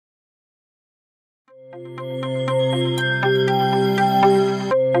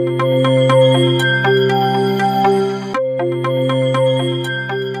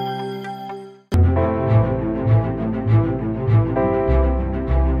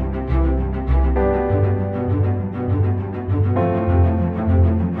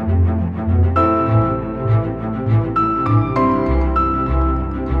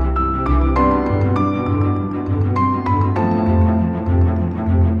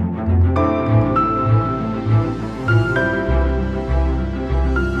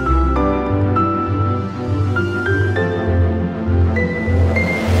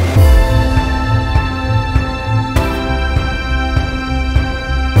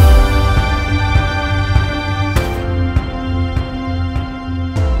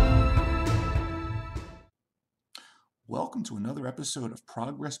Welcome to another episode of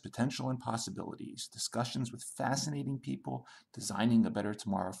Progress, Potential, and Possibilities, discussions with fascinating people designing a better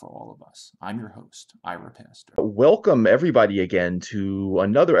tomorrow for all of us. I'm your host, Ira Pastor. Welcome, everybody, again to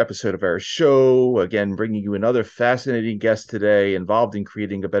another episode of our show. Again, bringing you another fascinating guest today involved in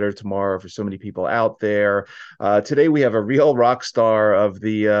creating a better tomorrow for so many people out there. Today, we have a real rock star of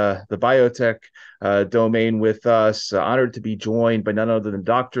the biotech domain with us. Honored to be joined by none other than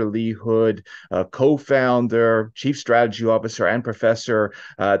Dr. Lee Hood, co-founder, chief strategy officer, and professor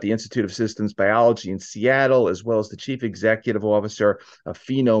at the Institute of Systems Biology in Seattle, as well as the chief executive officer of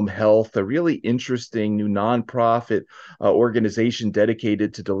Phenome Health, a really interesting new nonprofit organization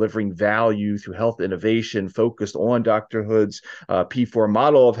dedicated to delivering value through health innovation, focused on Dr. Hood's P4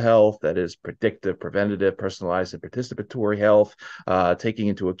 model of health, that is predictive, preventative, personalized, and participatory health, taking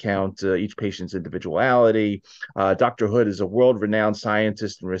into account each patient's individuality. Dr. Hood is a world-renowned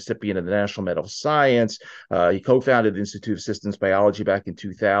scientist and recipient of the National Medal of Science. He co-founded the Institute of Systems Biology back in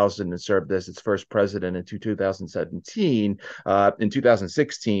 2000 and served as its first president in 2017. In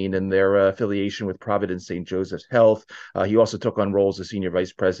 2016, in their affiliation with Providence St. Joseph's Health, he also took on roles as senior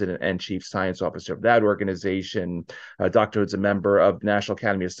vice president and chief science officer of that organization. Dr. Hood's a member of National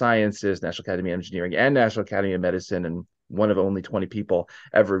Academy of Sciences, National Academy of Engineering, and National Academy of Medicine, and one of only 20 people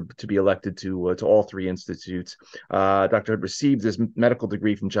ever to be elected to all three institutes. Dr. Hood received his medical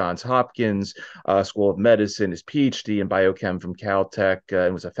degree from Johns Hopkins School of Medicine, his Ph.D. in biochem from Caltech,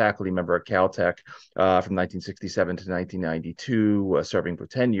 and was a faculty member at Caltech from 1967 to 1992, serving for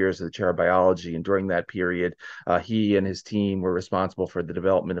 10 years as the chair of biology. And during that period, he and his team were responsible for the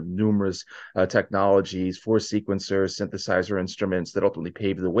development of numerous technologies, for sequencers, synthesizer instruments that ultimately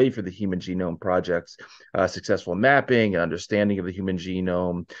paved the way for the Human Genome Project's successful mapping and understanding of the human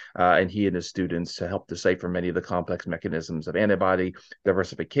genome, and he and his students helped decipher many of the complex mechanisms of antibody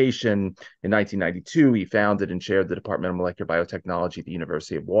diversification. In 1992, he founded and chaired the Department of Molecular Biotechnology at the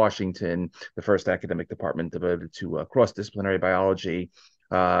University of Washington, the first academic department devoted to cross-disciplinary biology.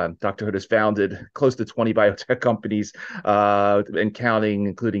 Dr. Hood has founded close to 20 biotech companies and counting,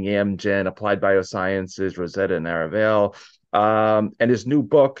 including Amgen, Applied Biosciences, Rosetta, and Aravel. And his new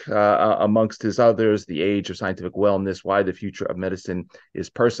book, amongst his others, The Age of Scientific Wellness, Why the Future of Medicine is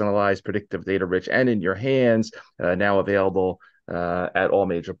Personalized, Predictive, Data-Rich, and in Your Hands, now available at all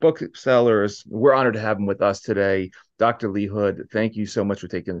major booksellers. We're honored to have him with us today. Dr. Lee Hood, thank you so much for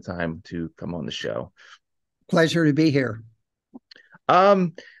taking the time to come on the show. Pleasure to be here.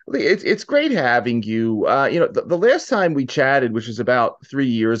 Lee, it's great having you. The last time we chatted, which was about 3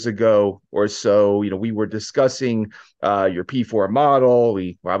 years ago or so, we were discussing your P4 model.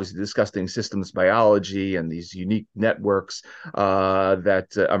 We were obviously discussing systems biology and these unique networks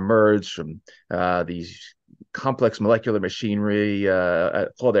that emerge from these complex molecular machinery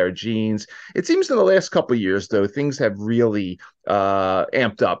called our genes. It seems in the last couple of years, though, things have really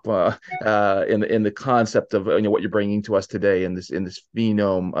amped up in the concept of what you're bringing to us today in this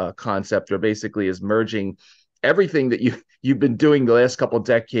phenome concept, or basically is merging everything that you've been doing the last couple of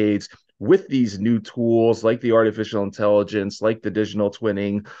decades with these new tools like the artificial intelligence, like the digital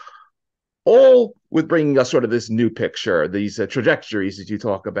twinning, all with bringing us sort of this new picture, these trajectories that you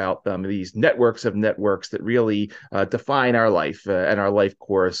talk about, these networks of networks that really define our life and our life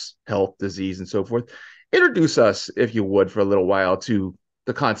course, health, disease, and so forth. Introduce us, if you would, for a little while to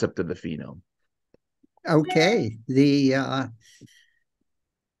the concept of the phenome. Okay.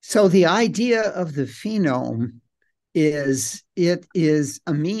 So the idea of the phenome is it is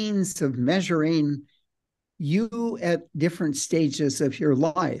a means of measuring you at different stages of your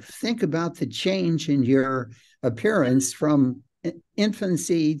life. Think about the change in your appearance from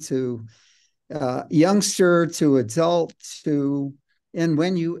infancy to youngster to adult to, and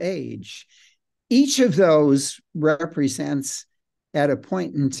when you age. Each of those represents, at a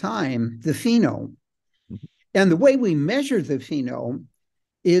point in time, the phenome. And the way we measure the phenome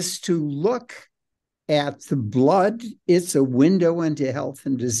is to look at the blood. It's a window into health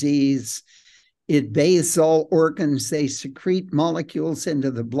and disease. It bathes all organs. They secrete molecules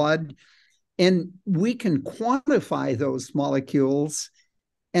into the blood. And we can quantify those molecules,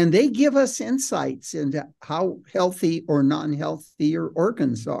 and they give us insights into how healthy or non-healthy your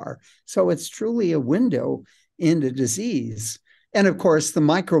organs are. So it's truly a window into disease. And of course, the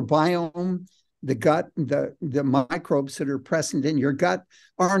microbiome, the gut, the microbes that are present in your gut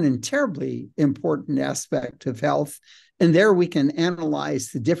are an terribly important aspect of health. And there we can analyze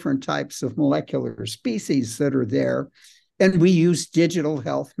the different types of molecular species that are there. And we use digital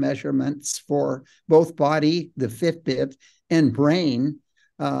health measurements for both body, the Fitbit, and brain,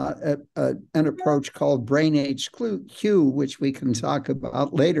 an approach called Brain HQ, which we can talk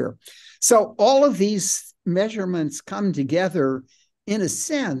about later. So all of these measurements come together, in a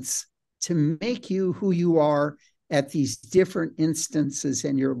sense, to make you who you are at these different instances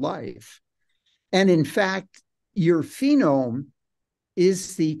in your life. And in fact, your phenome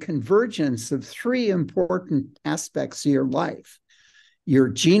is the convergence of three important aspects of your life: your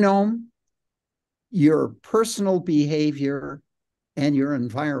genome, your personal behavior, and your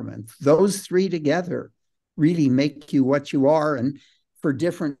environment. Those three together really make you what you are. And for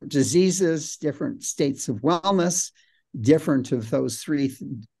different diseases, different states of wellness, different of those three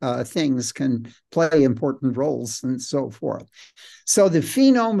things can play important roles and so forth. So the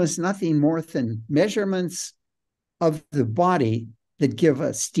phenome is nothing more than measurements of the body that give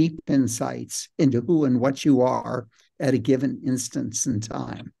us deep insights into who and what you are at a given instance in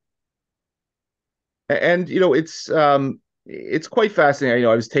time. And it's quite fascinating.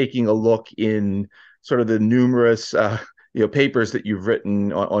 I was taking a look in sort of the numerous papers that you've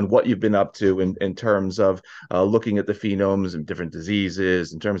written on what you've been up to in terms of looking at the phenomes and different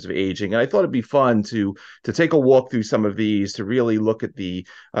diseases, in terms of aging. And I thought it'd be fun to take a walk through some of these, to really look at the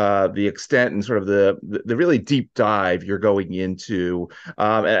extent and sort of the really deep dive you're going into.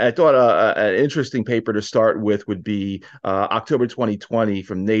 And I thought an interesting paper to start with would be October 2020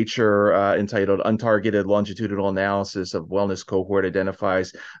 from Nature, entitled "Untargeted Longitudinal Analysis of Wellness Cohort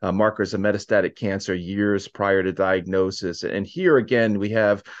Identifies Markers of Metastatic Cancer Years Prior to Diagnosis." And here again, we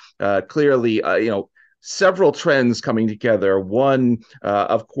have clearly, several trends coming together. One,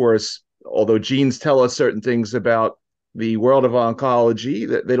 of course, although genes tell us certain things about the world of oncology,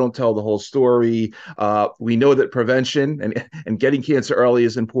 that they don't tell the whole story. We know that prevention and getting cancer early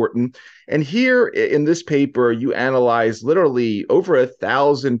is important. And here in this paper, you analyze literally over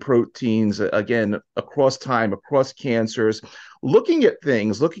 1,000 proteins, again, across time, across cancers, looking at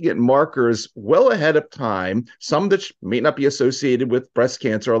markers well ahead of time, some that may not be associated with breast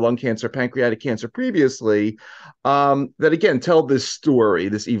cancer or lung cancer, pancreatic cancer previously, that again tell this story,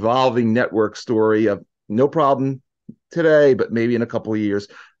 this evolving network story of no problem today, but maybe in a couple of years.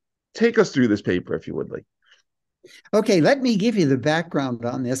 Take us through this paper, if you would like. Okay, let me give you the background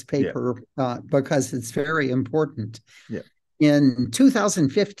on this paper, because it's very important. Yeah. In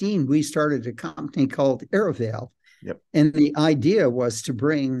 2015, we started a company called Aerovale. Yep. And the idea was to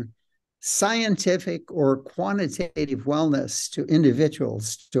bring scientific or quantitative wellness to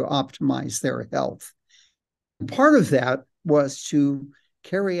individuals to optimize their health. Part of that was to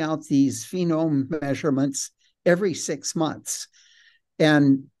carry out these phenome measurements every 6 months.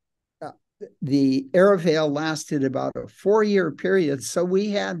 And the Aerovale lasted about a 4-year period. So we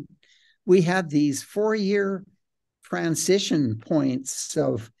had these 4-year transition points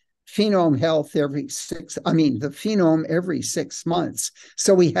of phenome health the phenome every 6 months.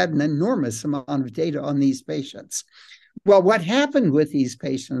 So we had an enormous amount of data on these patients. Well, what happened with these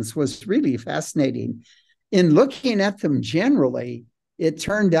patients was really fascinating. In looking at them generally, it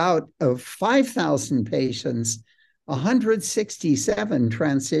turned out of 5,000 patients, 167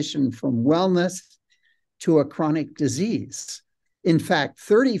 transitioned from wellness to a chronic disease. In fact,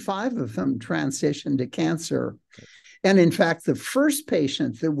 35 of them transitioned to cancer. And in fact, the first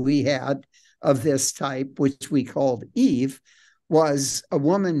patient that we had of this type, which we called Eve, was a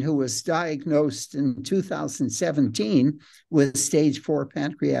woman who was diagnosed in 2017 with stage 4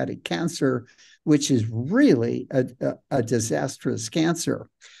 pancreatic cancer, which is really a disastrous cancer.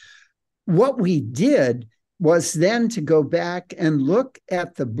 What we did was then to go back and look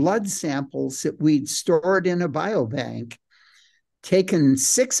at the blood samples that we'd stored in a biobank, taken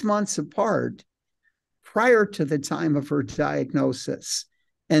 6 months apart, prior to the time of her diagnosis.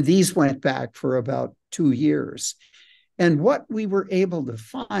 And these went back for about 2 years. And what we were able to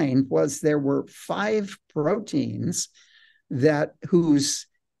find was there were 5 proteins whose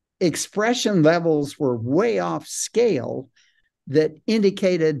expression levels were way off scale that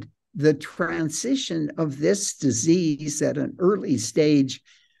indicated the transition of this disease at an early stage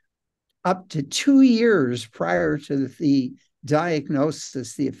up to 2 years prior to the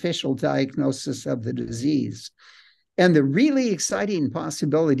diagnosis, the official diagnosis of the disease. And the really exciting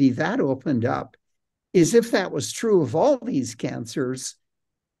possibility that opened up is, if that was true of all these cancers,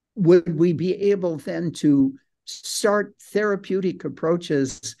 would we be able then to start therapeutic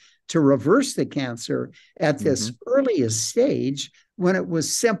approaches to reverse the cancer at this earliest stage when it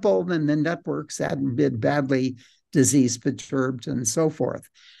was simple and the networks hadn't been badly disease perturbed and so forth?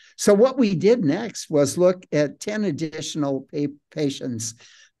 So what we did next was look at 10 additional patients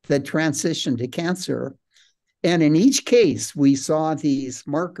that transitioned to cancer. And in each case, we saw these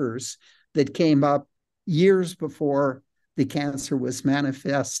markers that came up years before the cancer was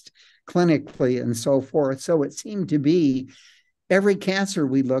manifest clinically and so forth. So it seemed to be every cancer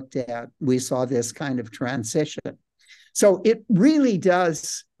we looked at, we saw this kind of transition. So it really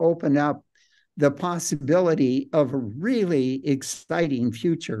does open up the possibility of a really exciting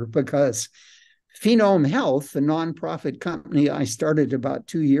future, because Phenome Health, the nonprofit company I started about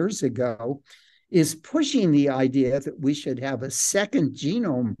 2 years ago, is pushing the idea that we should have a second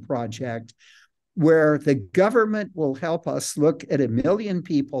genome project where the government will help us look at 1 million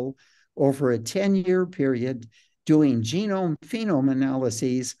people over a 10-year period doing genome phenome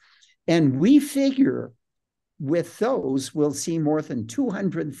analyses. And we figure with those, we'll see more than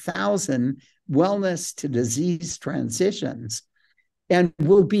 200,000 wellness to disease transitions. And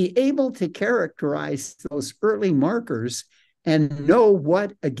we'll be able to characterize those early markers and know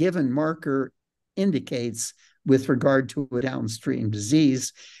what a given marker indicates with regard to a downstream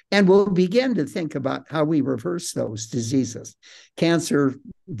disease. And we'll begin to think about how we reverse those diseases. Cancer,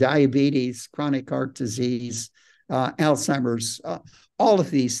 diabetes, chronic heart disease, Alzheimer's, all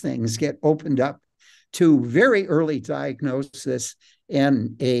of these things get opened up to very early diagnosis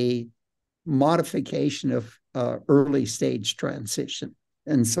and a modification of early stage transition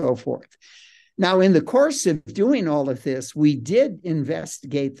and so forth. Now, in the course of doing all of this, we did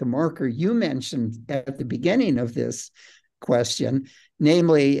investigate the marker you mentioned at the beginning of this question,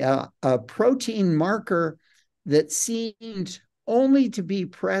 namely a protein marker that seemed only to be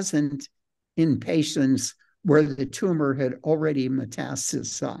present in patients where the tumor had already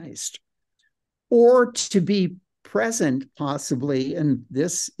metastasized, or to be present possibly, and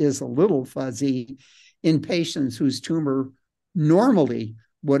this is a little fuzzy, in patients whose tumor normally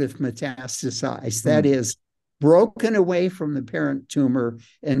would have metastasized, that is, broken away from the parent tumor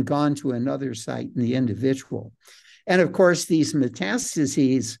and gone to another site in the individual. And of course, these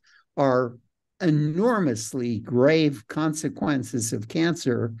metastases are enormously grave consequences of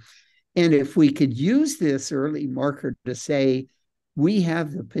cancer. And if we could use this early marker to say, we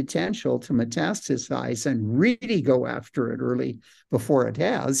have the potential to metastasize and really go after it early before it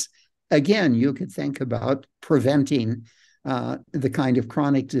has, again, you could think about preventing the kind of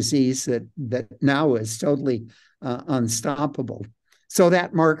chronic disease that now is totally unstoppable. So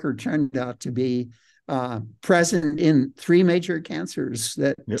that marker turned out to be present in 3 major cancers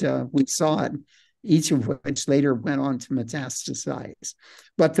that we saw it, each of which later went on to metastasize.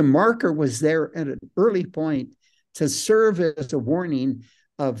 But the marker was there at an early point to serve as a warning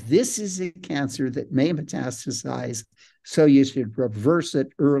of, this is a cancer that may metastasize, so you should reverse it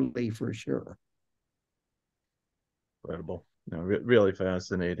early for sure. Incredible. Really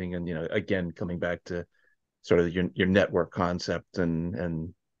fascinating. And, again, coming back to sort of your network concept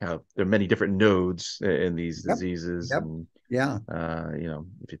and how there are many different nodes in these diseases. And,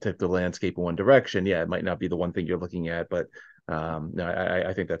 if you take the landscape in one direction, it might not be the one thing you're looking at, but no,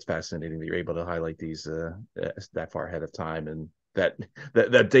 I think that's fascinating that you're able to highlight these that far ahead of time, and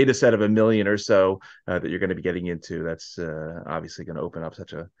that data set of 1 million or so that you're going to be getting into. That's obviously going to open up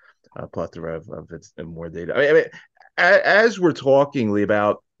such a plethora of more data. I mean, as we're talking, Lee,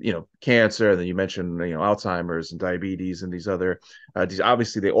 about cancer, and then you mentioned Alzheimer's and diabetes and these other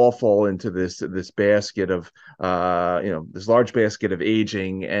obviously they all fall into this basket of this large basket of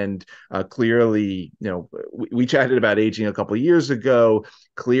aging. And clearly, we chatted about aging a couple of years ago.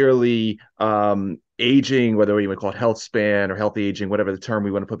 Clearly, aging, whether we would call it health span or healthy aging, whatever the term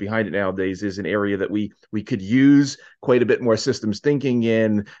we want to put behind it nowadays, is an area that we could use quite a bit more systems thinking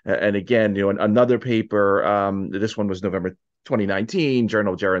in. And again, another paper, this one was November 2019,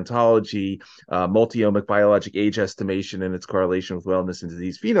 Journal of Gerontology, multi-omic biologic age estimation and its correlation with wellness and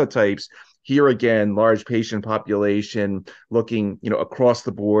disease phenotypes. Here again, large patient population, looking across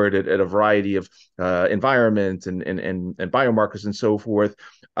the board at a variety of environments and biomarkers and so forth.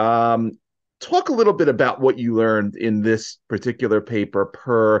 Talk a little bit about what you learned in this particular paper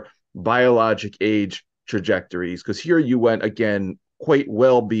per biologic age trajectories, because here you went again quite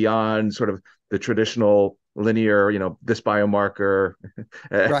well beyond sort of the traditional linear, this biomarker,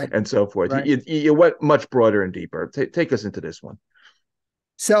 Right, and so forth. right. You went much broader and deeper. Take us into this one.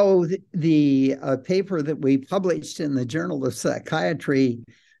 So the paper that we published in the Journal of Psychiatry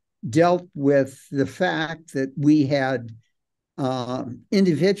dealt with the fact that we had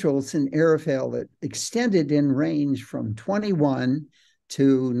individuals in Arafel that extended in range from 21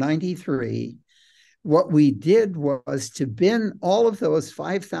 to 93. What we did was to bin all of those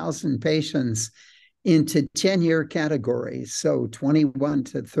 5,000 patients into 10-year categories. So 21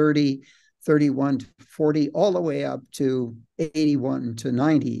 to 30, 31 to 40, all the way up to 81 to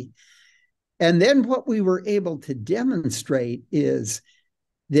 90. And then what we were able to demonstrate is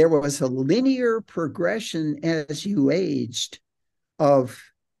there was a linear progression as you aged of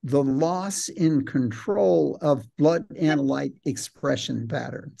the loss in control of blood analyte expression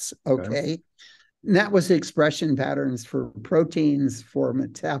patterns, okay? And that was expression patterns for proteins, for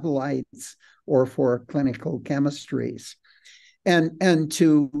metabolites, or for clinical chemistries. And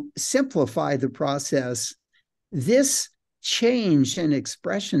to simplify the process, this change in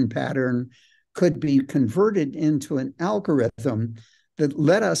expression pattern could be converted into an algorithm that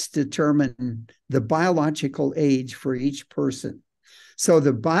let us determine the biological age for each person. So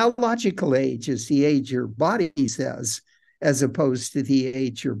the biological age is the age your body says, as opposed to the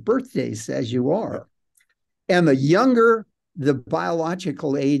age your birthday says you are. And the younger the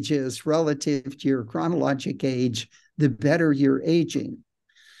biological age is relative to your chronologic age, the better you're aging.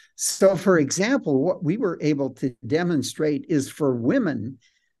 So, for example, what we were able to demonstrate is for women,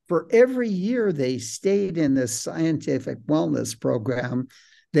 for every year they stayed in this scientific wellness program,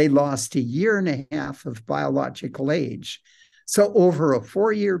 they lost 1.5 years of biological age. So over a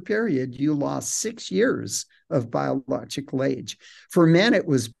 4-year period, you lost 6 years of biological age. For men, it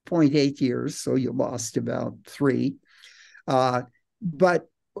was 0.8 years, so you lost about 3. But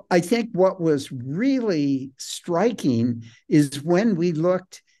I think what was really striking is when we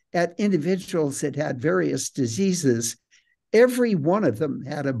looked at individuals that had various diseases, every one of them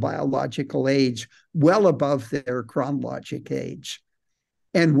had a biological age well above their chronologic age.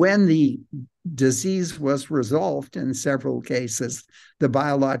 And when the disease was resolved in several cases, the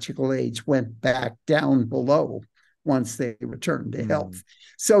biological age went back down below once they returned to health.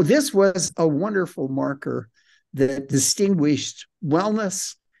 So this was a wonderful marker that distinguished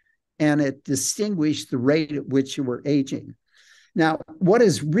wellness, and it distinguished the rate at which you were aging. Now, what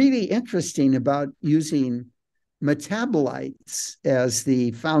is really interesting about using metabolites as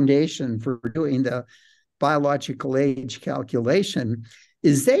the foundation for doing the biological age calculation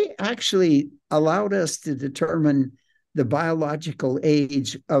is they actually allowed us to determine the biological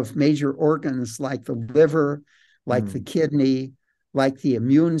age of major organs like the liver, like the kidney, like the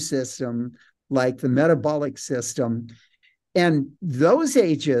immune system, like the metabolic system. And those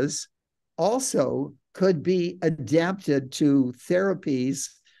ages also could be adapted to therapies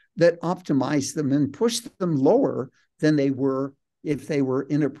that optimize them and push them lower than they were if they were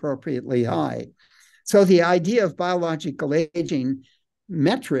inappropriately high. So the idea of biological aging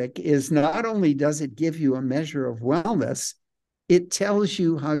metric is not only does it give you a measure of wellness, it tells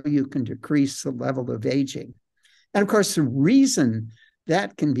you how you can decrease the level of aging. And of course, the reason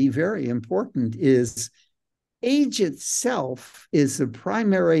that can be very important is age itself is the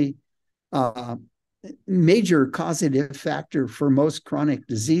primary major causative factor for most chronic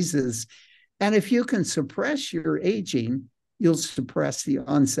diseases. And if you can suppress your aging, you'll suppress the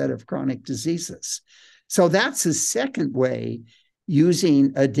onset of chronic diseases. So that's a second way,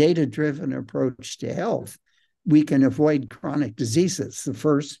 using a data-driven approach to health, we can avoid chronic diseases. The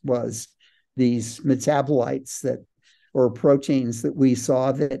first was these metabolites that, or proteins that we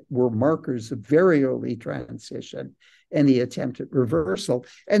saw that were markers of very early transition and the attempted reversal.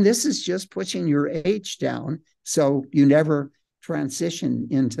 And this is just pushing your age down so you never transition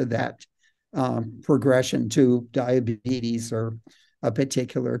into that progression to diabetes or a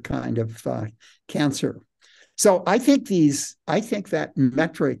particular kind of cancer. So I think that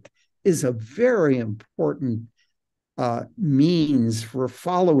metric is a very important means for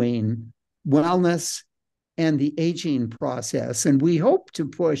following wellness and the aging process. And we hope to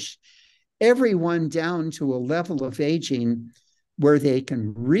push everyone down to a level of aging where they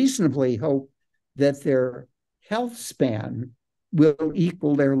can reasonably hope that their health span will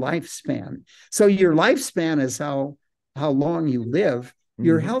equal their lifespan. So your lifespan is how long you live.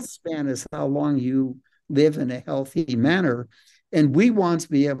 Your health span is how long you live in a healthy manner. And we want to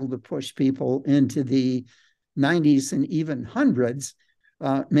be able to push people into the 90s and even hundreds,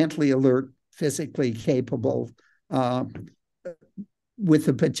 mentally alert, physically capable, with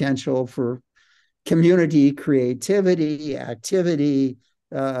the potential for community, creativity, activity,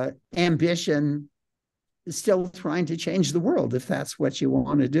 ambition, still trying to change the world if that's what you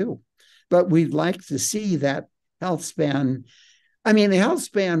want to do. But we'd like to see that health span. I mean, the health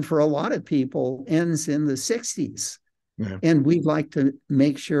span for a lot of people ends in the 60s. Yeah. And we'd like to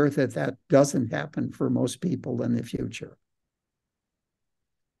make sure that that doesn't happen for most people in the future.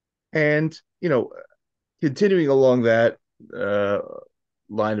 And, continuing along that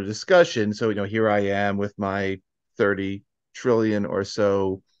line of discussion, so, here I am with my 30 trillion or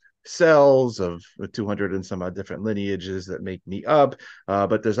so cells of 200 and some odd different lineages that make me up.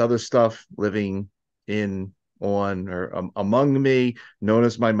 But there's other stuff living on or among me, known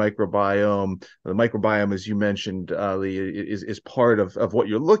as my microbiome. The microbiome, as you mentioned, Lee, is part of what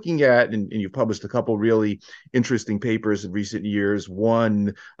you're looking at, and you've published a couple really interesting papers in recent years.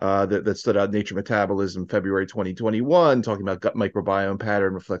 One that stood out, Nature Metabolism, February 2021, talking about gut microbiome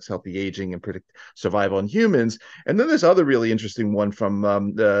pattern reflects healthy aging and predict survival in humans. And then this other really interesting one from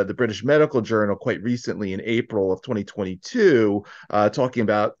the British Medical Journal quite recently in April of 2022, talking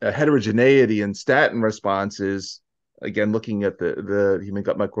about heterogeneity in statin responses. Again, looking at the human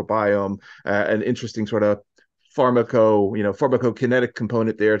gut microbiome, an interesting sort of pharmacokinetic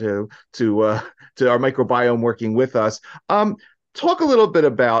component there to our microbiome working with us. Talk a little bit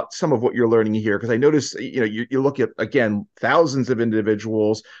about some of what you're learning here, because I notice you look at, again, thousands of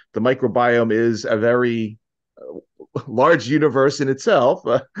individuals. The microbiome is a very large universe in itself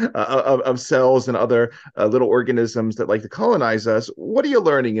of cells and other little organisms that like to colonize us. What are you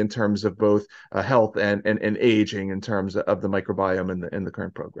learning in terms of both health and aging in terms of the microbiome in the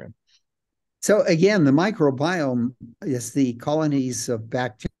current program? So again, the microbiome is the colonies of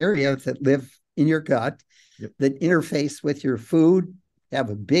bacteria that live in your gut, yep, that interface with your food, have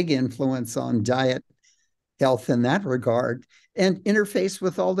a big influence on diet health in that regard, and interface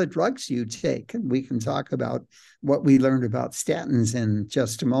with all the drugs you take. And we can talk about what we learned about statins in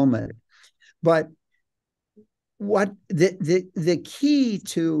just a moment. But what the key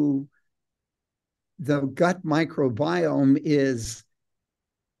to the gut microbiome is,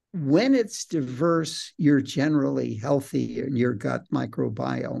 when it's diverse, you're generally healthy in your gut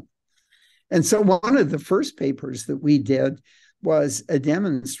microbiome. And so one of the first papers that we did was a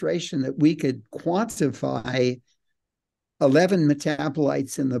demonstration that we could quantify 11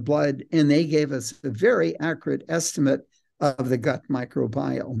 metabolites in the blood, and they gave us a very accurate estimate of the gut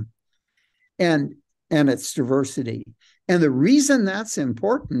microbiome and its diversity. And the reason that's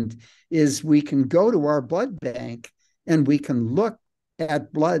important is we can go to our blood bank and we can look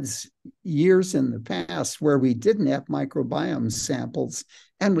at bloods years in the past where we didn't have microbiome samples,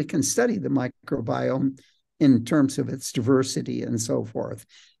 and we can study the microbiome in terms of its diversity and so forth.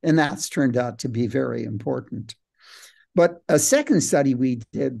 And that's turned out to be very important. But a second study we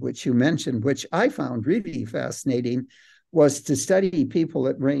did, which you mentioned, which I found really fascinating, was to study people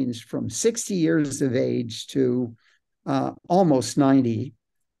that ranged from 60 years of age to almost 90.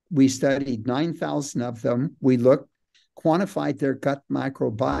 We studied 9,000 of them. We quantified their gut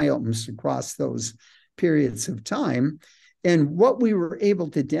microbiomes across those periods of time. And what we were able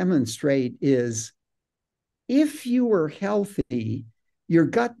to demonstrate is, if you were healthy, your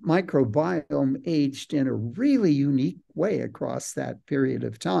gut microbiome aged in a really unique way across that period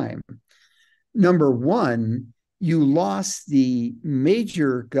of time. Number one, you lost the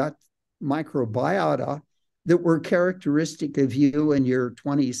major gut microbiota that were characteristic of you in your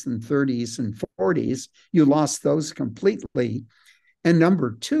 20s and 30s and 40s. You lost those completely. And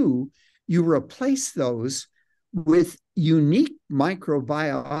number two, you replace those with unique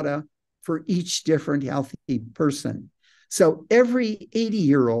microbiota for each different healthy person. So every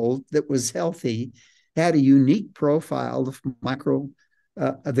 80-year-old that was healthy had a unique profile of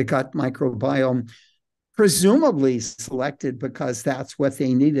the gut microbiome, presumably selected because that's what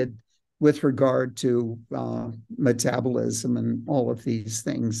they needed with regard to metabolism and all of these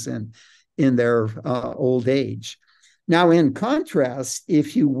things in their old age. Now, in contrast,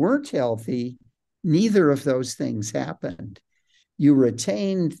 if you weren't healthy, neither of those things happened. You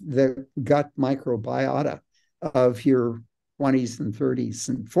retained the gut microbiota of your 20s and 30s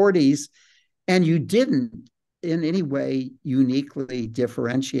and 40s, and you didn't in any way uniquely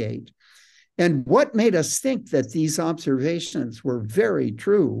differentiate. And what made us think that these observations were very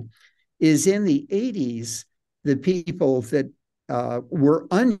true is, in the 80s, the people that were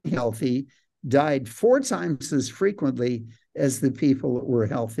unhealthy died 4 times as frequently as the people that were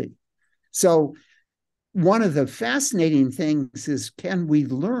healthy. So one of the fascinating things is, can we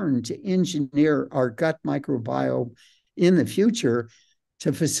learn to engineer our gut microbiome in the future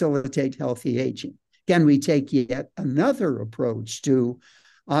to facilitate healthy aging? Can we take yet another approach to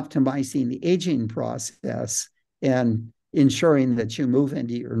optimizing the aging process and ensuring that you move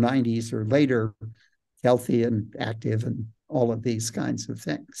into your 90s or later healthy and active and all of these kinds of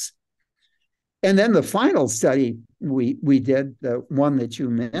things. And then the final study we did, the one that you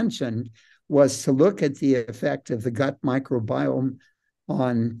mentioned, was to look at the effect of the gut microbiome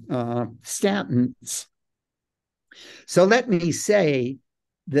on statins. So let me say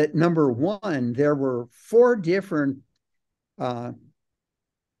that, number one, there were 4 different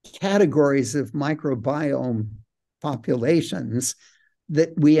categories of microbiome populations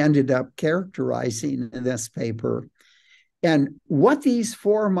that we ended up characterizing in this paper. And what these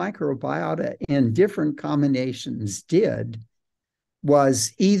 4 microbiota in different combinations did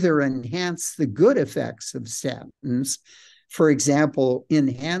was either enhance the good effects of statins, for example,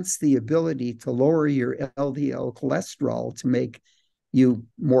 enhance the ability to lower your LDL cholesterol to make you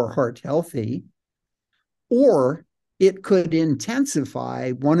more heart healthy, or it could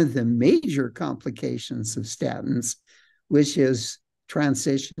intensify one of the major complications of statins, which is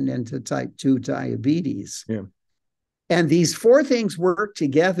transition into type 2 diabetes. Yeah. And these 4 things work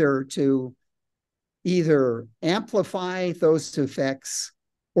together to either amplify those effects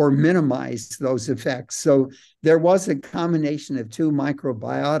or minimize those effects. So there was a combination of 2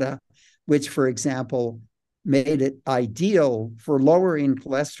 microbiota, which, for example, made it ideal for lowering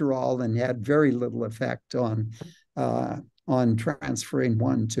cholesterol and had very little effect on transferring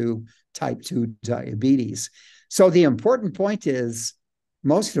one to type 2 diabetes. So the important point is,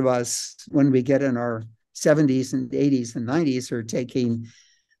 most of us, when we get in our 70s and 80s and 90s, are taking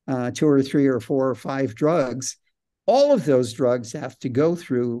 2 or 3 or 4 or 5 drugs. All of those drugs have to go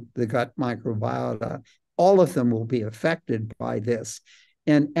through the gut microbiota. All of them will be affected by this.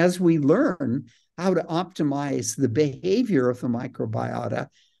 And as we learn how to optimize the behavior of the microbiota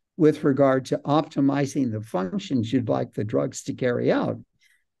with regard to optimizing the functions you'd like the drugs to carry out,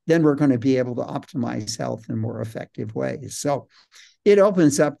 then we're going to be able to optimize health in more effective ways. So it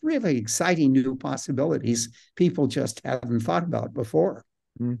opens up really exciting new possibilities people just hadn't thought about before.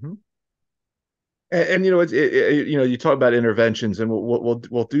 Mm-hmm. And you know, you talk about interventions, and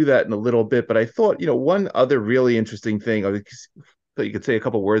we'll do that in a little bit. But I thought, one other really interesting thing, I thought you could say a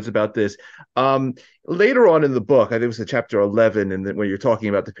couple words about this. Later on in the book, I think it was chapter 11, and then when you're talking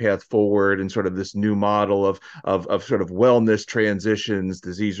about the path forward and sort of this new model of sort of wellness transitions,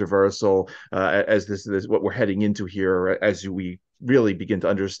 disease reversal, as this is what we're heading into here, as we really begin to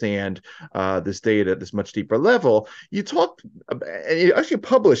understand this data at this much deeper level. You talked, and you actually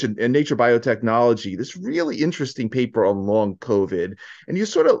published in Nature Biotechnology this really interesting paper on long COVID, and you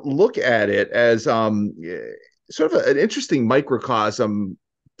sort of look at it as sort of an interesting microcosm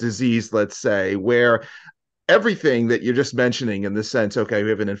disease, let's say, where everything that you're just mentioning, in the sense, okay, we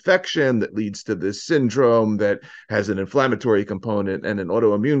have an infection that leads to this syndrome that has an inflammatory component and an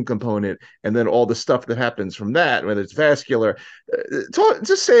autoimmune component, and then all the stuff that happens from that, whether it's vascular.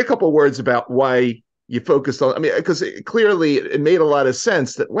 Just say a couple of words about why you focused on, because clearly it made a lot of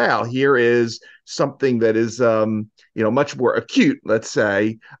sense that, wow, here is something that is, much more acute, let's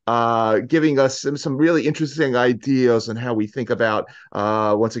say, giving us some really interesting ideas on how we think about,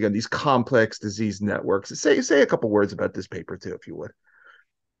 once again, these complex disease networks. Say a couple words about this paper too, if you would.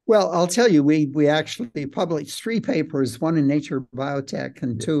 Well, I'll tell you, we actually published 3 papers, one in Nature Biotech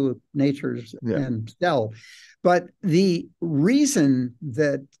and 2 Nature's and Cell. But the reason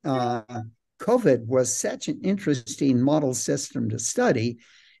that COVID was such an interesting model system to study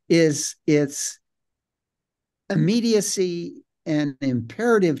is its immediacy and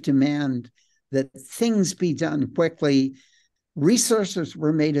imperative demand that things be done quickly. Resources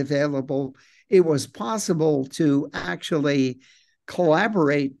were made available. It was possible to actually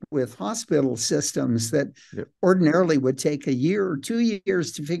collaborate with hospital systems that ordinarily would take a year or 2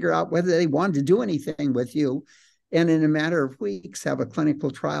 years to figure out whether they wanted to do anything with you, and in a matter of weeks have a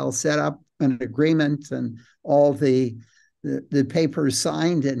clinical trial set up, an agreement, and all the papers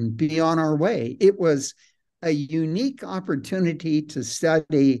signed, and be on our way. It was a unique opportunity to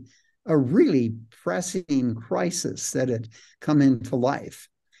study a really pressing crisis that had come into life.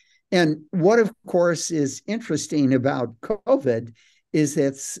 And what, of course, is interesting about COVID is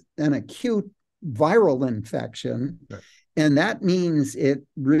it's an acute viral infection. Right. And that means it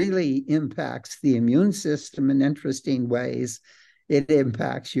really impacts the immune system in interesting ways. It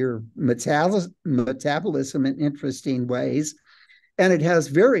impacts your metabolism in interesting ways. And it has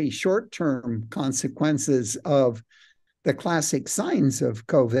very short-term consequences of the classic signs of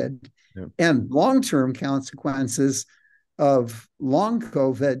COVID and long-term consequences of long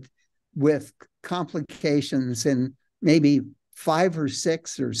COVID, with complications in maybe 5 or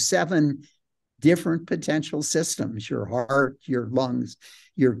 6 or 7 different potential systems: your heart, your lungs,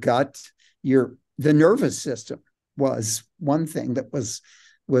 your gut, the nervous system was one thing that was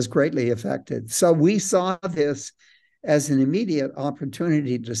was greatly affected. So we saw this as an immediate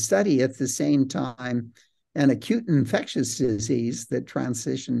opportunity to study at the same time an acute infectious disease that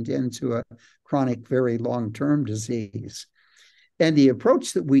transitioned into a chronic, very long-term disease. And the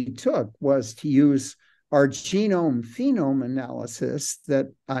approach that we took was to use our genome phenome analysis that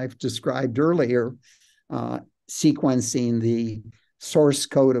I've described earlier, sequencing the source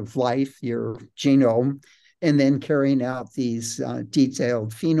code of life, your genome, and then carrying out these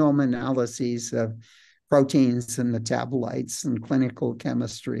detailed phenome analyses of proteins and metabolites and clinical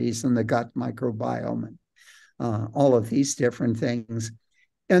chemistries and the gut microbiome and all of these different things.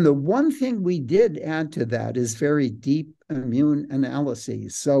 And the one thing we did add to that is very deep immune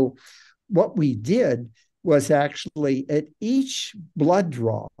analyses. So what we did was actually at each blood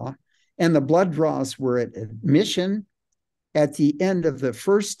draw, and the blood draws were at admission at the end of the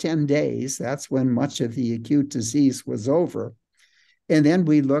first 10 days. That's when much of the acute disease was over. And then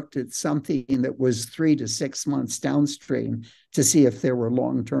we looked at something that was 3 to 6 months downstream to see if there were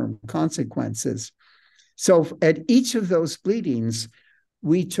long-term consequences. So at each of those bleedings,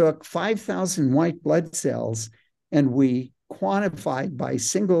 we took 5,000 white blood cells and we quantified by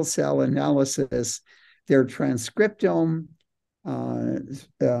single cell analysis their transcriptome,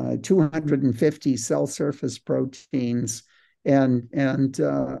 250 cell surface proteins, and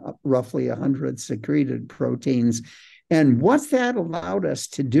roughly 100 secreted proteins. And what that allowed us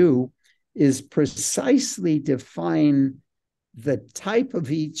to do is precisely define the type of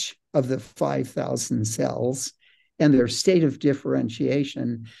each of the 5,000 cells and their state of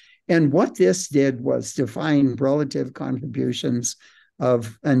differentiation. And what this did was define relative contributions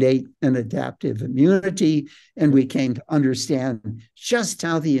of innate and adaptive immunity. And we came to understand just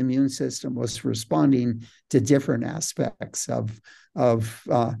how the immune system was responding to different aspects of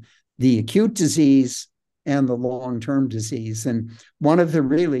the acute disease and the long-term disease. And one of the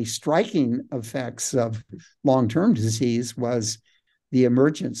really striking effects of long-term disease was the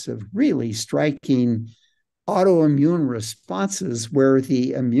emergence of really striking autoimmune responses where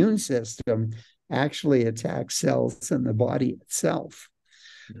the immune system actually attacks cells in the body itself.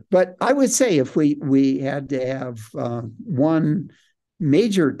 But I would say if we had to have one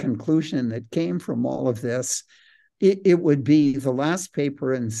major conclusion that came from all of this, it would be the last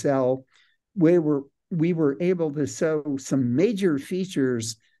paper in Cell, where we were able to show some major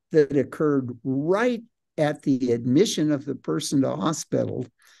features that occurred right at the admission of the person to hospital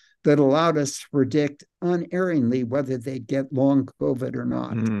that allowed us to predict unerringly whether they'd get long COVID or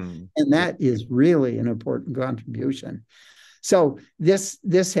not. And that is really an important contribution. So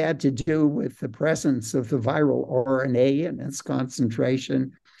this had to do with the presence of the viral RNA and its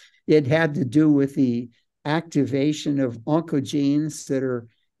concentration. It had to do with the activation of oncogenes that are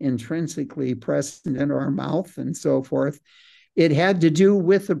intrinsically present in our mouth and so forth. It had to do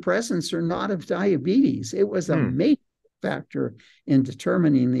with the presence or not of diabetes. It was a major factor in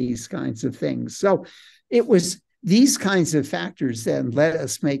determining these kinds of things. So it was these kinds of factors that let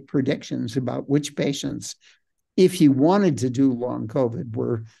us make predictions about which patients, if you wanted to do long COVID,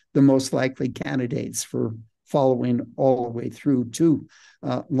 were the most likely candidates for following all the way through to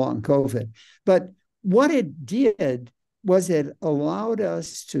long COVID. But what it did was it allowed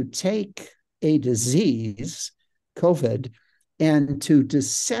us to take a disease, COVID, and to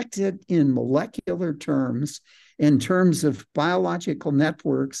dissect it in molecular terms, in terms of biological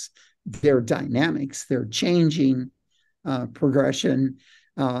networks, their dynamics, their changing progression,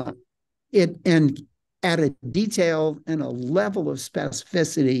 and at a detail and a level of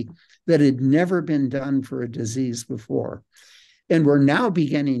specificity that had never been done for a disease before. And we're now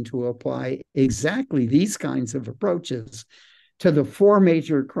beginning to apply exactly these kinds of approaches to the 4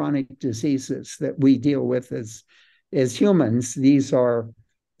 major chronic diseases that we deal with as humans. These are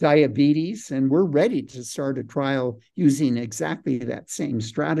diabetes, and we're ready to start a trial using exactly that same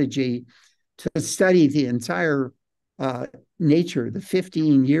strategy to study the entire nature, the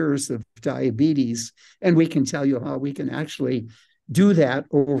 15 years of diabetes. And we can tell you how we can actually do that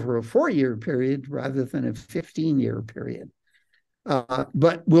over a 4-year period rather than a 15-year period.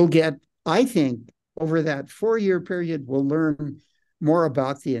 But we'll get, I think, over that 4-year period, we'll learn more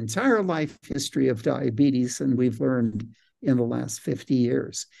about the entire life history of diabetes than we've learned in the last 50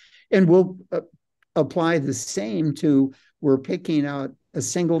 years. And we'll apply the same to, we're picking out a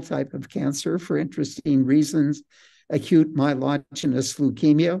single type of cancer for interesting reasons, acute myelogenous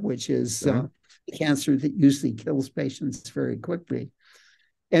leukemia, which is a cancer that usually kills patients very quickly.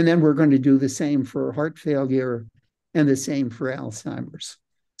 And then we're going to do the same for heart failure and the same for Alzheimer's.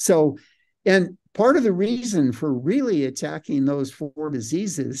 So, and part of the reason for really attacking those 4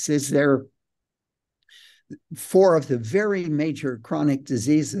 diseases is four of the very major chronic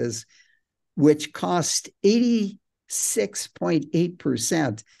diseases, which cost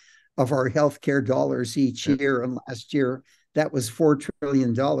 86.8% of our healthcare dollars each year. And last year, that was $4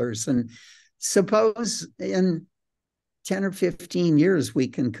 trillion. And suppose in 10 or 15 years, we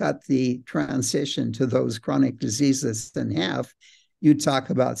can cut the transition to those chronic diseases in half. You talk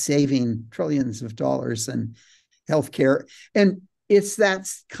about saving trillions of dollars in healthcare. And it's that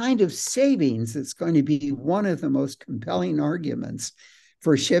kind of savings that's going to be one of the most compelling arguments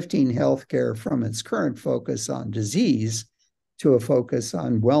for shifting healthcare from its current focus on disease to a focus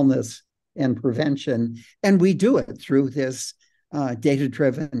on wellness and prevention. And we do it through this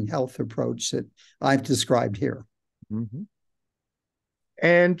data-driven health approach that I've described here. Mm-hmm.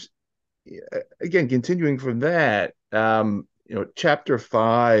 And again, continuing from that, chapter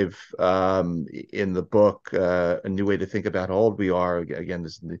 5 in the book, A New Way to Think About How Old We Are. Again,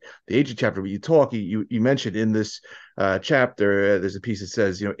 this is the aging chapter. But you mentioned in this chapter, there's a piece that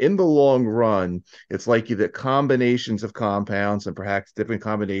says, in the long run, it's likely that combinations of compounds and perhaps different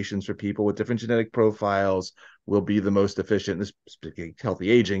combinations for people with different genetic profiles will be the most efficient. This is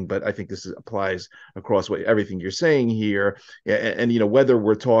healthy aging, but I think this applies across everything you're saying here. And whether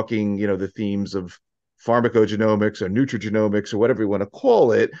we're talking, the themes of pharmacogenomics or nutrigenomics or whatever you want to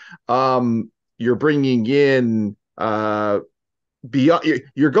call it, you're bringing in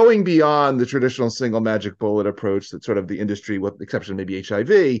you're going beyond the traditional single magic bullet approach that sort of the industry, with the exception of maybe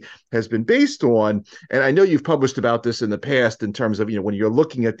HIV, has been based on. And I know you've published about this in the past in terms of, when you're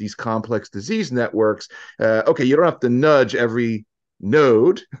looking at these complex disease networks, okay, you don't have to nudge every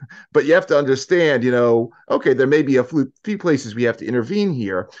node, but you have to understand, okay, there may be a few places we have to intervene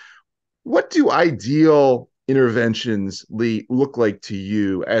here. What do ideal interventions look like to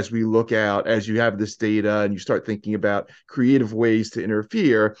you as we look out, as you have this data and you start thinking about creative ways to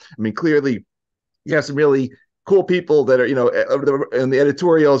interfere? I mean, clearly you have some really cool people that are, in the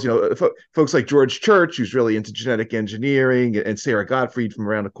editorials, folks like George Church, who's really into genetic engineering, and Sarah Gottfried from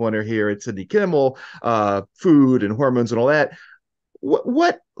around the corner here at Sidney Kimmel, food and hormones and all that.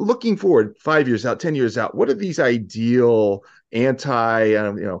 What looking forward 5 years out, 10 years out, what are these ideal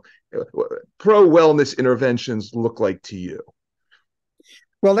pro-wellness interventions look like to you?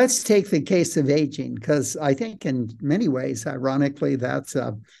 Well, let's take the case of aging, because I think in many ways, ironically, that's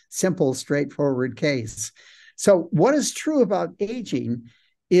a simple, straightforward case. So what is true about aging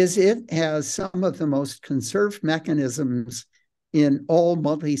is it has some of the most conserved mechanisms in all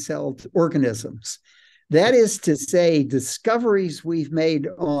multi-celled organisms. That is to say, discoveries we've made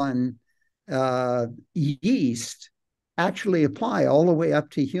on yeast actually apply all the way up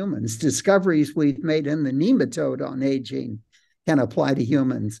to humans. Discoveries we've made in the nematode on aging can apply to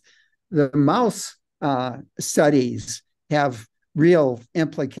humans. The mouse studies have real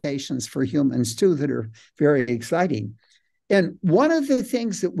implications for humans too that are very exciting. And one of the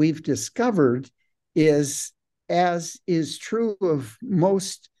things that we've discovered is, as is true of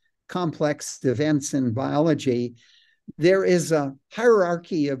most complex events in biology, there is a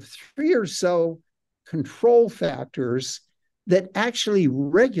hierarchy of 3 or so control factors that actually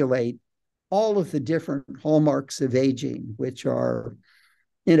regulate all of the different hallmarks of aging, which are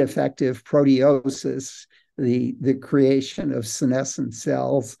ineffective proteosis, the creation of senescent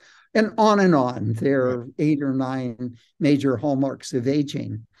cells, and on and on. There are 8 or 9 major hallmarks of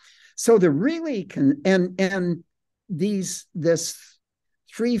aging. So the really this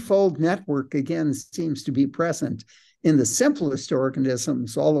threefold network again seems to be present in the simplest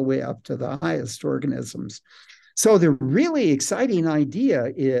organisms all the way up to the highest organisms. So the really exciting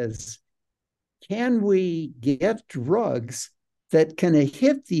idea is, can we get drugs that can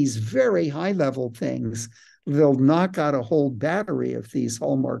hit these very high level things? They'll knock out a whole battery of these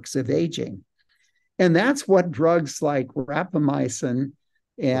hallmarks of aging. And that's what drugs like rapamycin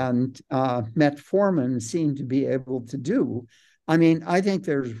and metformin seem to be able to do. I mean, I think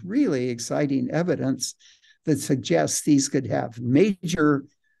there's really exciting evidence that suggests these could have major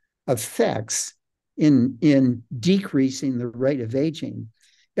effects in decreasing the rate of aging.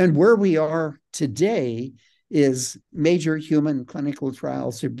 And where we are today is major human clinical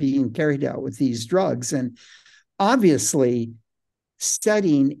trials are being carried out with these drugs. And obviously,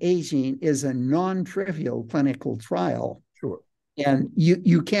 studying aging is a non-trivial clinical trial. Sure. And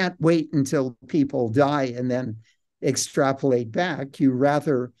you can't wait until people die and then extrapolate back. You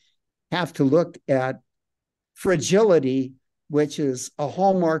rather have to look at fragility, which is a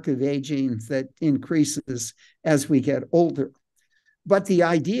hallmark of aging that increases as we get older. But the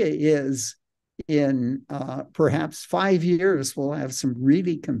idea is, in perhaps 5 years, we'll have some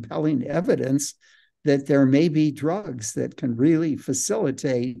really compelling evidence that there may be drugs that can really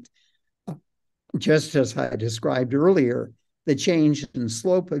facilitate just as I described earlier, the change in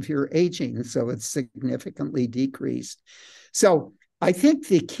slope of your aging, so it's significantly decreased. So I think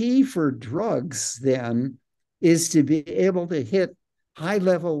the key for drugs then is to be able to hit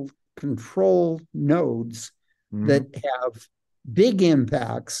high-level control nodes that have big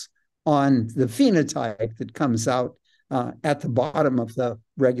impacts on the phenotype that comes out at the bottom of the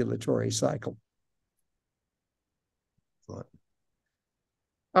regulatory cycle.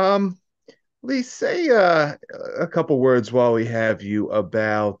 Lee, say a couple words while we have you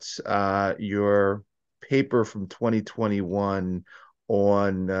about your paper from 2021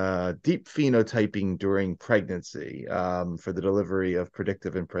 on deep phenotyping during pregnancy for the delivery of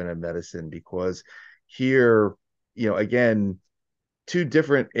predictive and preventive medicine, because here, again, two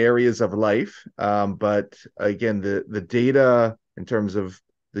different areas of life, but again, the data in terms of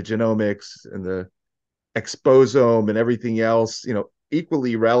the genomics and the exposome and everything else,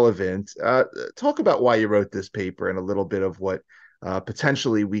 equally relevant. Talk about why you wrote this paper and a little bit of what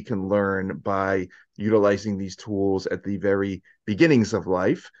potentially we can learn by utilizing these tools at the very beginnings of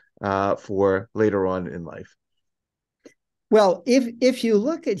life for later on in life. Well, if you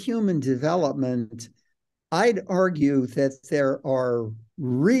look at human development, I'd argue that there are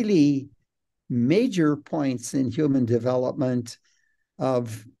really major points in human development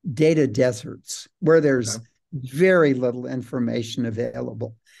of data deserts where there's very little information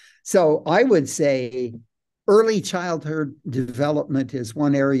available. So I would say early childhood development is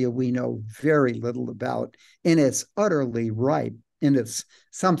one area we know very little about, and it's utterly ripe, and it's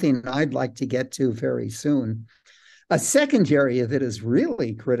something I'd like to get to very soon. A second area that is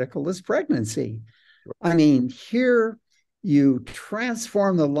really critical is pregnancy. I mean, here you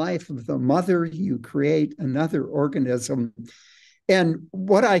transform the life of the mother, you create another organism. And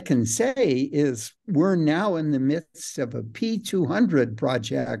what I can say is we're now in the midst of a P200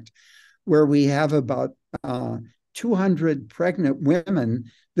 project where we have about 200 pregnant women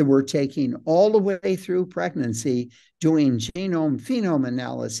that we're taking all the way through pregnancy, doing genome-phenome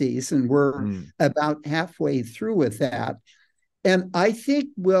analyses, and we're about halfway through with that. And I think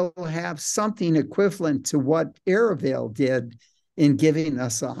we'll have something equivalent to what Aravale did in giving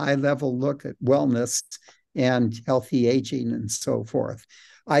us a high-level look at wellness and healthy aging and so forth.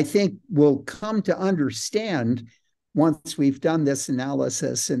 I think we'll come to understand once we've done this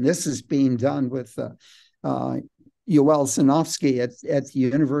analysis, and this is being done with Yoel Sinofsky at the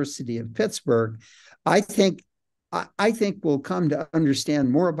University of Pittsburgh. I think we'll come to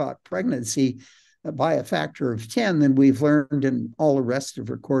understand more about pregnancy by a factor of 10 than we've learned in all the rest of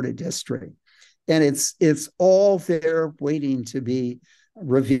recorded history. And it's all there waiting to be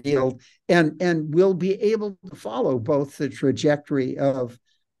revealed, and we'll be able to follow both the trajectory of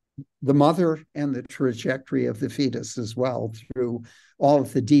the mother and the trajectory of the fetus as well through all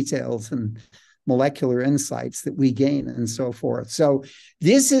of the details and molecular insights that we gain and so forth. So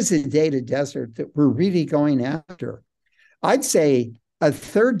this is a data desert that we're really going after. I'd say a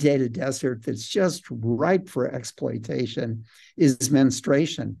third data desert that's just ripe for exploitation is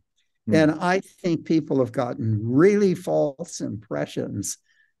menstruation. And I think people have gotten really false impressions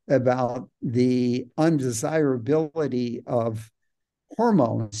about the undesirability of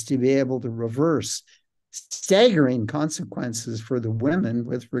hormones to be able to reverse staggering consequences for the women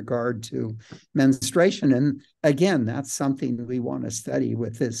with regard to menstruation. And again, that's something we want to study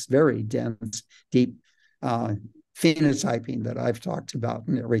with this very dense, deep phenotyping that I've talked about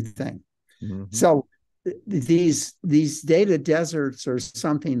and everything. So these data deserts are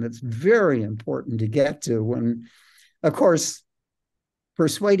something that's very important to get to. And of course,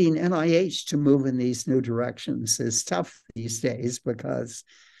 persuading NIH to move in these new directions is tough these days because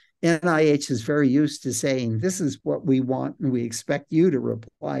NIH is very used to saying, this is what we want, and we expect you to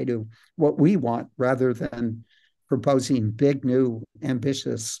reply to what we want rather than proposing big, new,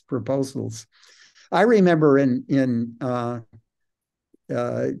 ambitious proposals. I remember in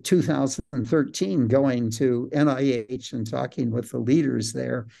 2013 going to NIH and talking with the leaders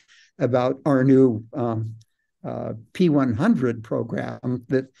there about our new P100 program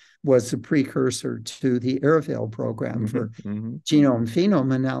that was a precursor to the Aravale program for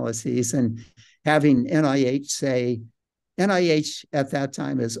genome-phenome analyses, and having NIH say, NIH at that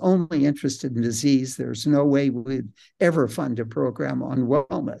time is only interested in disease. There's no way we'd ever fund a program on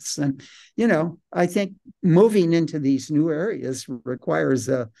wellness. And, I think moving into these new areas requires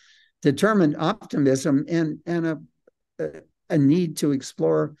a determined optimism and a need to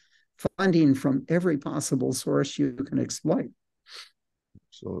explore funding from every possible source you can exploit.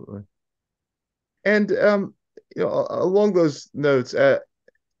 Absolutely. And, along those notes,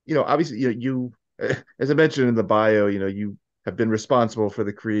 obviously, you, as I mentioned in the bio, you have been responsible for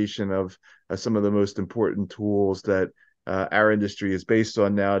the creation of some of the most important tools that our industry is based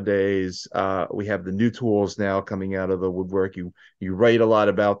on nowadays. We have the new tools now coming out of the woodwork. You write a lot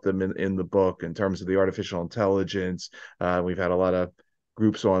about them in the book in terms of the artificial intelligence. We've had a lot of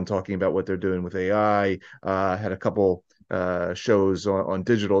groups on talking about what they're doing with AI. Had a couple shows on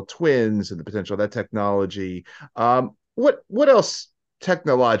digital twins and the potential of that technology. What else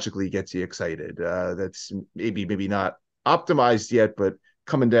technologically gets you excited? That's maybe not optimized yet, but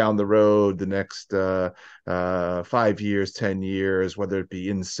coming down the road the next 5 years, 10 years, whether it be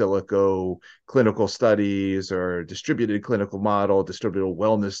in silico clinical studies or distributed clinical model, distributed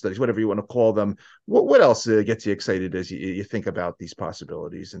wellness studies, whatever you want to call them. What else gets you excited as you think about these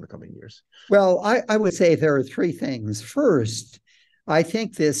possibilities in the coming years? Well, I would say there are three things. First, I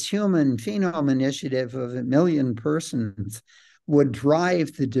think this Human Genome Initiative of 1 million persons would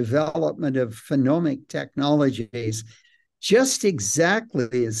drive the development of phenomic technologies just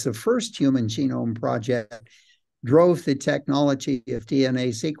exactly as the first Human Genome Project drove the technology of DNA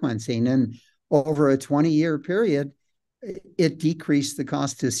sequencing. And over a 20-year period, it decreased the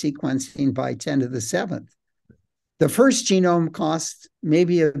cost of sequencing by 10 to the 7th. The first genome cost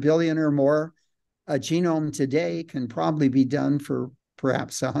maybe $1 billion or more. A genome today can probably be done for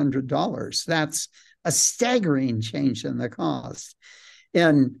perhaps $100. That's a staggering change in the cost.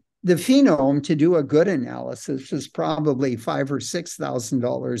 And the phenome, to do a good analysis, is probably $5,000 or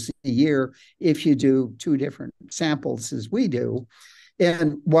 $6,000 a year if you do 2 different samples as we do.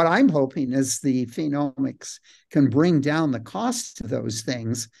 And what I'm hoping is the phenomics can bring down the cost of those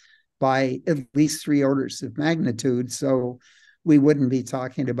things by at least 3 orders of magnitude. So we wouldn't be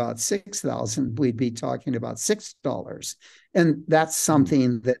talking about $6,000, we'd be talking about $6. And that's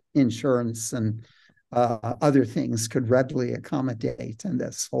something that insurance and other things could readily accommodate in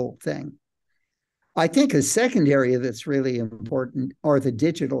this whole thing. I think a second area that's really important are the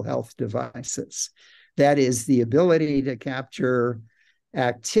digital health devices. That is the ability to capture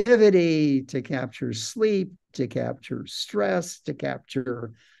activity, to capture sleep, to capture stress, to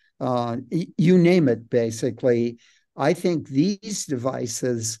capture you name it, basically. I think these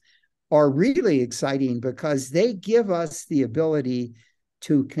devices are really exciting because they give us the ability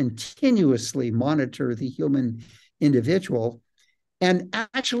to continuously monitor the human individual and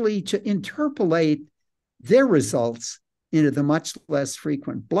actually to interpolate their results into the much less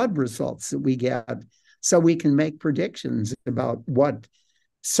frequent blood results that we get, so we can make predictions about what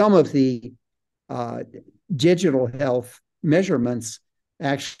some of the digital health measurements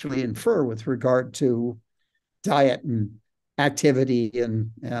actually infer with regard to diet and activity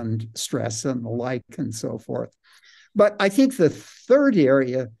and stress and the like and so forth. But I think the third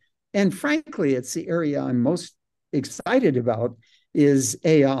area, and frankly, it's the area I'm most excited about, is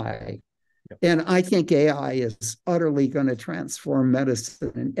AI. Yep. And I think AI is utterly going to transform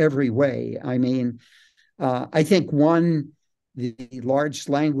medicine in every way. I mean, I think the large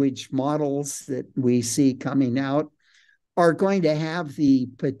language models that we see coming out are going to have the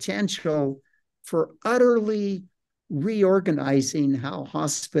potential for utterly reorganizing how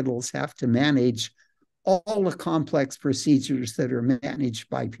hospitals have to manage all the complex procedures that are managed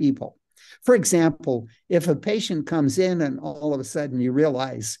by people. For example, if a patient comes in and all of a sudden you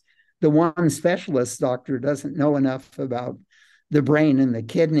realize the one specialist doctor doesn't know enough about the brain and the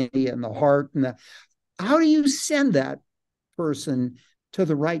kidney and the heart, how do you send that person to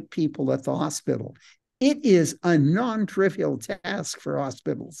the right people at the hospital? It is a non-trivial task for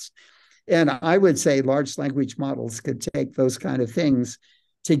hospitals. And I would say large language models could take those kind of things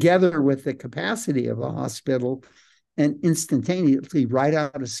together with the capacity of a hospital and instantaneously write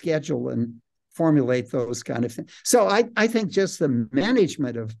out a schedule and formulate those kind of things. So I think just the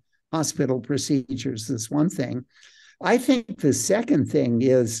management of hospital procedures is one thing. I think the second thing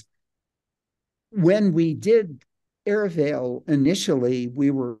is, when we did Airveil initially,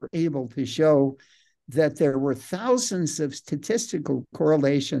 we were able to show that there were thousands of statistical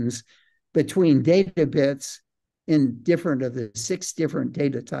correlations between data bits in different of the 6 different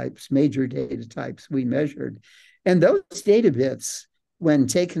data types, major data types we measured. And those data bits, when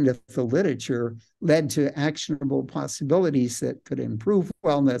taken to the literature, led to actionable possibilities that could improve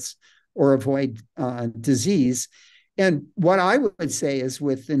wellness or avoid disease. And what I would say is,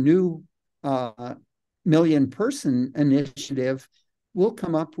 with the new million-person initiative, we'll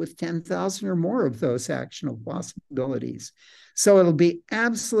come up with 10,000 or more of those actionable possibilities. So it'll be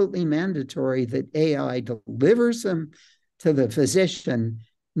absolutely mandatory that AI delivers them to the physician,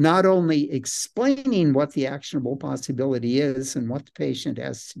 not only explaining what the actionable possibility is and what the patient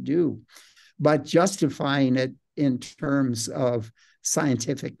has to do, but justifying it in terms of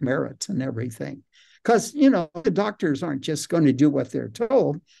scientific merit and everything. Because, you know, the doctors aren't just going to do what they're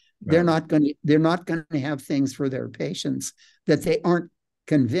told. They're Right. not going to have things for their patients that they aren't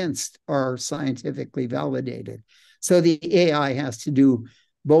convinced are scientifically validated. So the AI has to do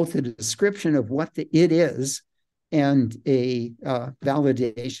both a description of what it is and a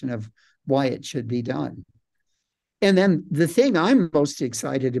validation of why it should be done. And then the thing I'm most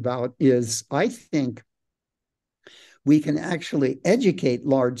excited about is I think we can actually educate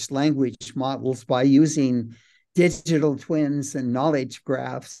large language models by using digital twins and knowledge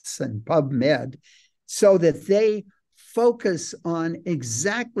graphs and PubMed so that they focus on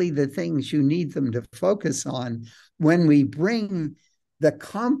exactly the things you need them to focus on when we bring the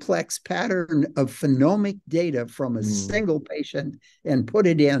complex pattern of phenomic data from a single patient and put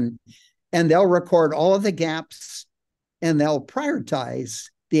it in, and they'll record all of the gaps and they'll prioritize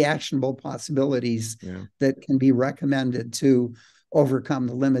the actionable possibilities that can be recommended to overcome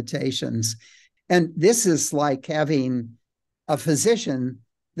the limitations. And this is like having a physician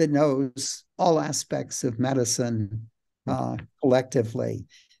that knows all aspects of medicine collectively.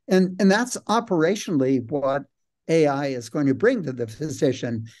 And that's operationally what AI is going to bring to the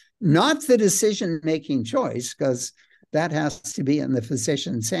physician, not the decision-making choice, because that has to be in the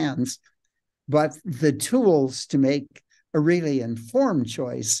physician's hands, but the tools to make a really informed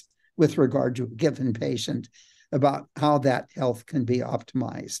choice with regard to a given patient about how that health can be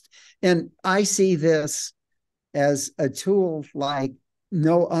optimized. And I see this as a tool like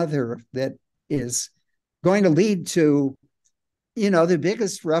no other that is going to lead to, you know, the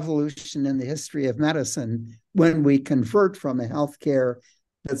biggest revolution in the history of medicine when we convert from a healthcare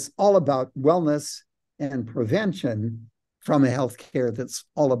that's all about wellness and prevention from a healthcare that's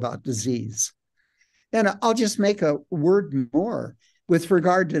all about disease. And I'll just make a word more with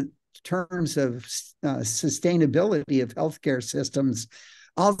regard to terms of sustainability of healthcare systems.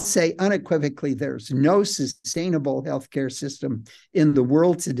 I'll say unequivocally, there's no sustainable healthcare system in the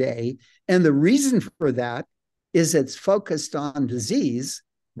world today. And the reason for that is it's focused on disease.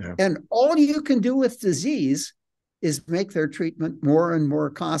 Yeah. And all you can do with disease is make their treatment more and more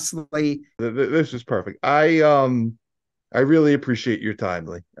costly. This is perfect. I really appreciate your time,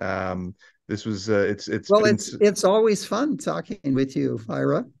 Lee. This was it's always fun talking with you,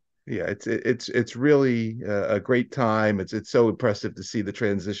 Ira. Yeah, it's really a great time. It's so impressive to see the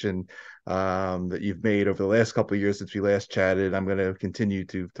transition that you've made over the last couple of years since we last chatted. I'm going to continue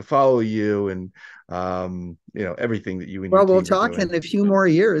to follow you and you know, everything that you and your team we'll talk doing. in a few more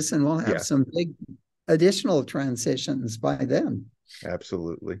years, and we'll have some big additional transitions by then.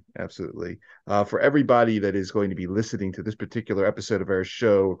 Absolutely. For everybody that is going to be listening to this particular episode of our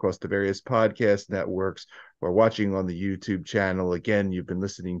show across the various podcast networks or watching on the YouTube channel, again, you've been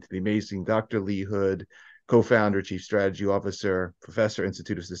listening to the amazing Dr. Lee Hood, co-founder, chief strategy officer, professor,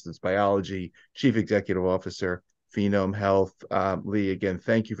 Institute of Systems Biology, chief executive officer, Phenome Health. Lee, again,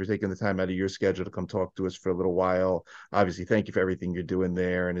 thank you for taking the time out of your schedule to come talk to us for a little while. Obviously, thank you for everything you're doing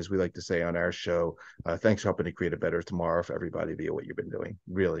there. And as we like to say on our show, thanks for helping to create a better tomorrow for everybody via what you've been doing.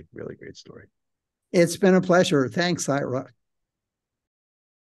 Really, really great story. It's been a pleasure. Thanks, Ira.